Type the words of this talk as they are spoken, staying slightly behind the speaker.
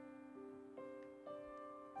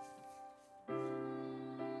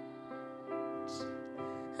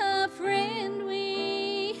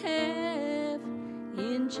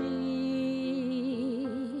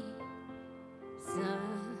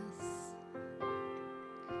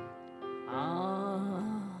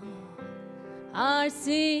our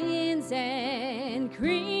sins and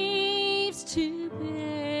griefs to bear.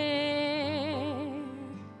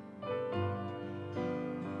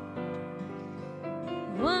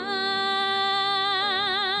 What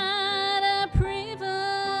a privilege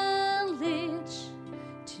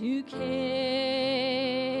to carry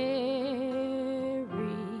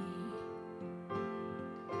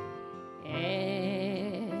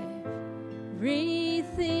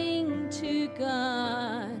everything to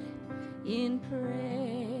God in prayer.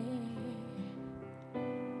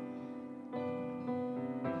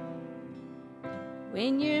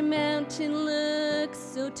 When your mountain looks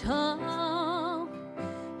so tall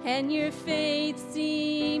and your faith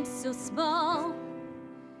seems so small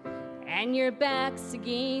and your back's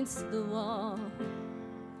against the wall,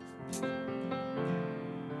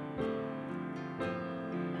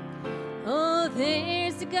 oh,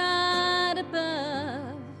 there's a God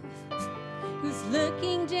above who's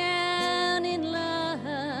looking down in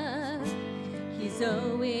love. He's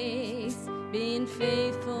always been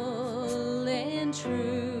faithful and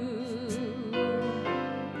true.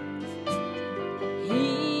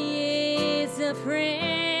 He is a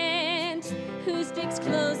friend who sticks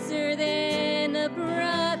closer than a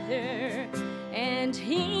brother, and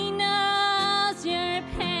he knows your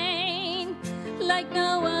pain like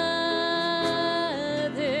no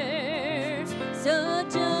other. So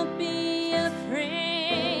don't be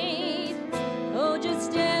afraid. Oh,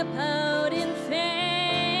 just step out in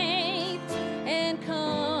faith and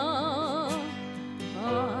call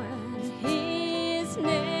on his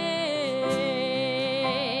name.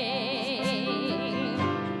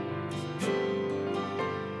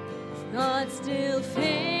 God's still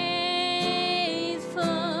faithful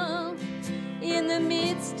in the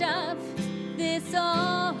midst of this all.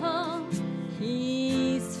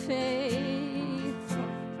 He's faithful.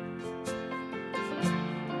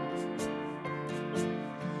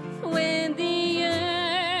 When the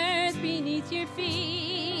earth beneath your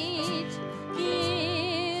feet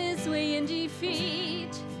gives way in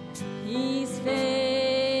defeat, he's faithful.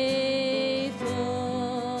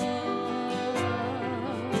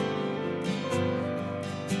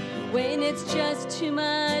 When it's just too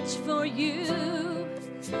much for you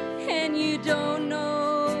and you don't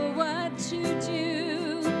know what to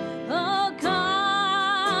do, oh,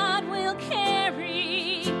 God will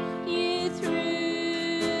carry you through.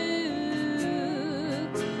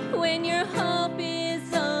 When your hope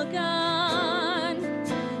is all gone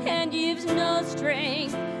and you've no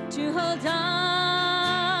strength to hold on,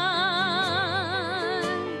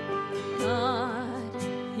 God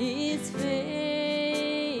is faithful.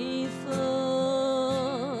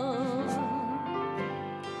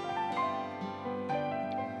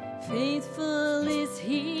 Faithful is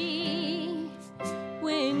he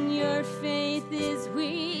when your faith is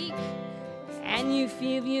weak and you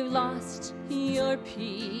feel you've lost your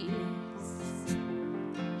peace.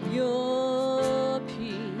 Your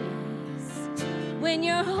peace. When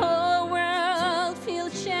your whole world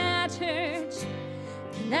feels shattered,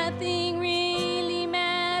 nothing really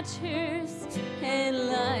matters, and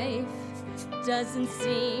life doesn't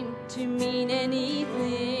seem to mean anything.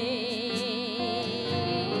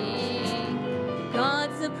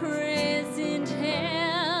 God's a prayer